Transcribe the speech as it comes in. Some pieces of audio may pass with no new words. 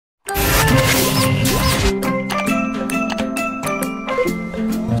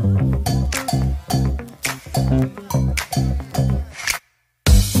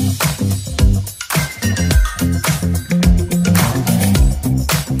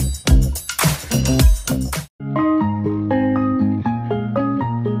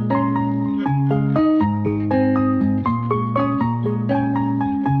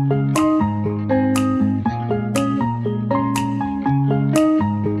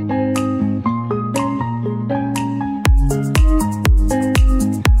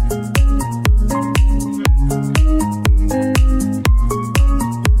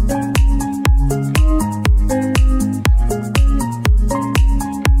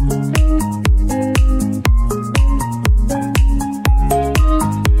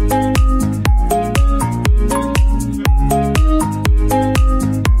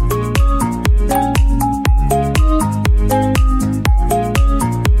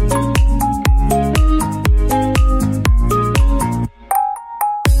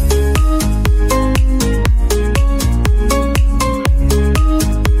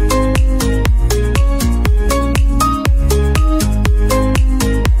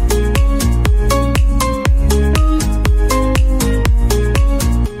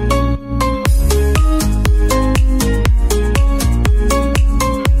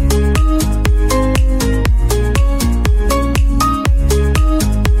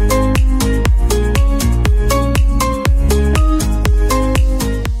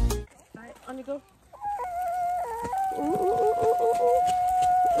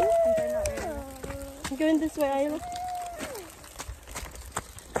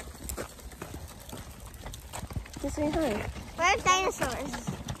Just say hi. Where's dinosaurs?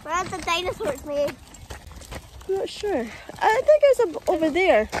 Where are the dinosaurs made? I'm not sure. I think it's over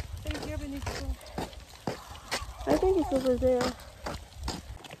there. I think it's over there.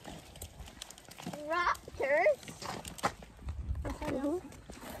 Raptors?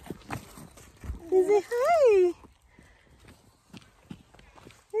 Say hi.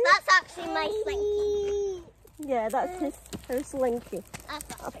 That's actually my slinky. Yeah, that's her slinky. That's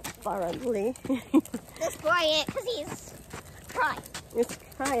not slinky. Apparently. Destroying it because he's crying. It's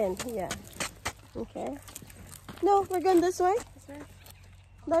crying, yeah. Okay. No, we're going this way.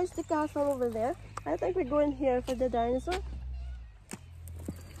 There's the castle over there. I think we're going here for the dinosaur.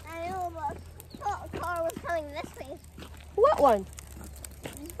 I know, but I thought a car was coming this way. What one?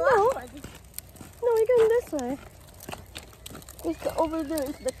 No. No, we're going this way. It's over there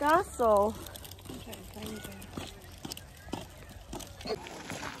is the castle.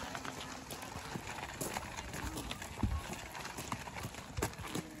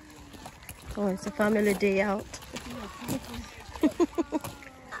 Oh, it's a family day out.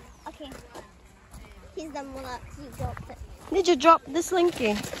 Okay. He's the one that he dropped it. Did you drop the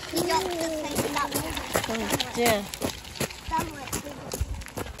slinky? He dropped the slinky that way. Oh, yeah. That way.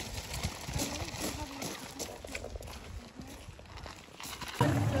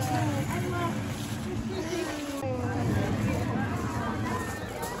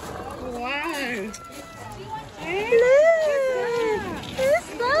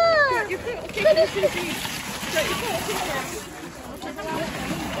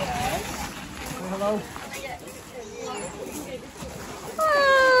 Hello.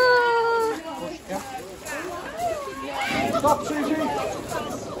 Stop, Susie.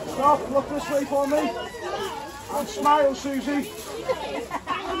 Stop. Look this way for me. And smile, Susie.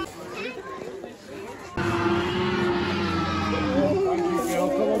 Thank you, girl.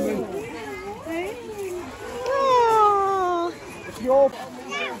 Come on, then. Oh. It's your...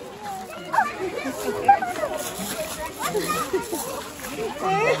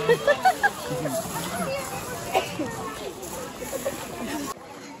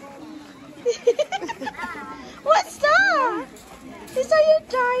 What's that? Is that your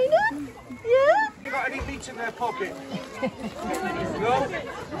dino? Yeah? You got any meat in their pocket? No?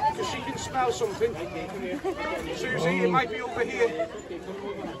 Because she can smell something. Susie, it might be over here.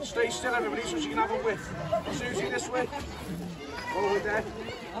 Stay still, everybody, so she can have a whiff. Susie, this way. Over there.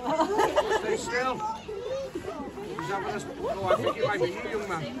 Stay still. He's having a... Oh, I think it might be you, young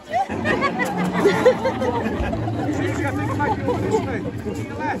man. Susie, I think it might be over this way. To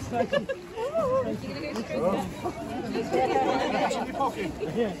the left. What's in your pocket?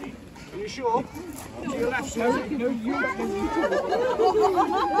 Are you sure? To your left, Susie. No, you.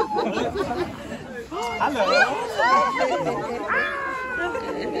 Hello.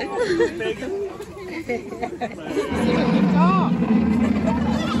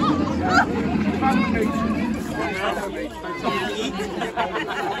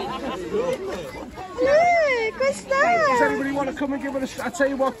 Look, what's that? Does anybody want to come and give it a... I tell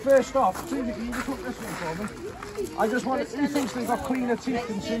you what, first off, Susie, can you just look this way for me? I just want to... Who thinks they've got cleaner teeth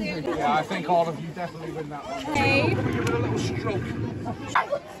than Susie? Yeah, I think all of you definitely win that one. Okay. Give it a little stroke.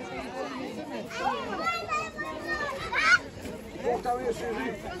 Walk down here,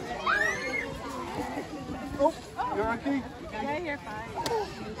 Susie. Oh, you okay? Yeah, you're fine.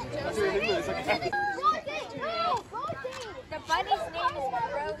 The bunny's name is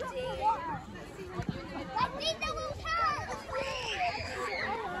Brodie. I think that will count.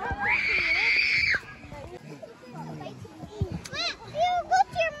 Go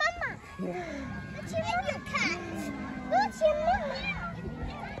to your mama. What's your name, your cat? Go to your mama.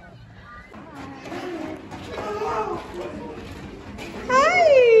 Hi!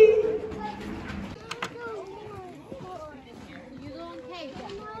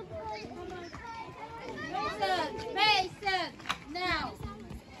 Mason, now.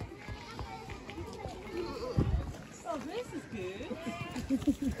 Oh, this is good.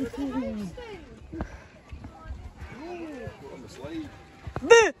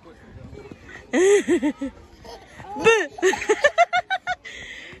 Boo! Boo!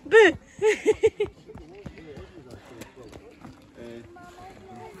 Boo!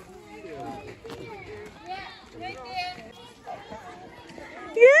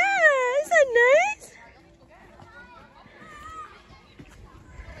 Yeah, is that nice?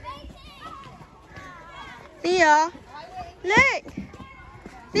 Thea, look!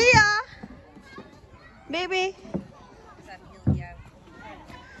 Thea! Baby!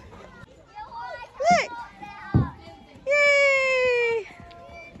 Look! Yay!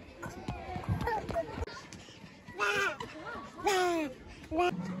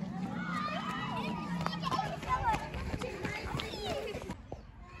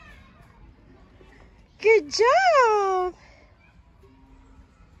 job.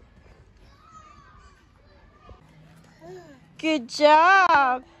 Good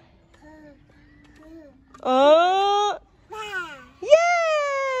job. Oh.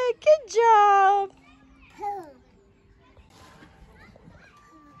 Yay! Good job.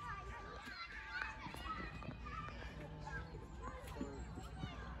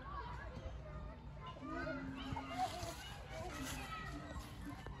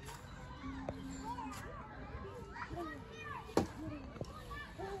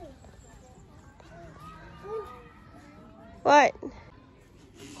 What?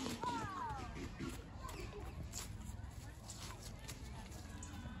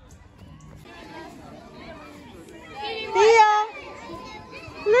 Theo!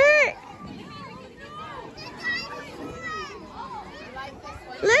 Look!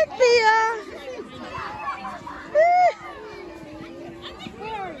 Look, Theo!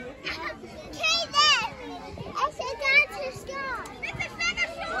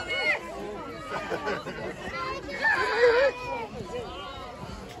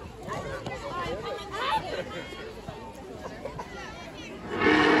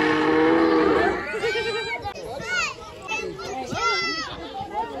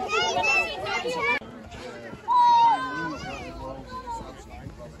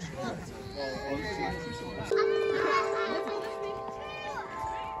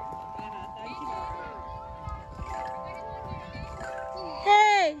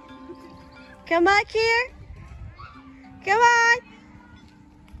 Hey! Come back here! Come on!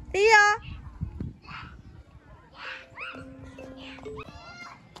 Theo!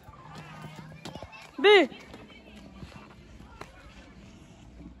 Boo!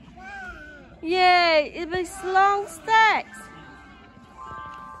 Yay! It makes long stacks!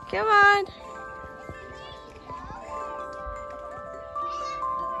 Come on!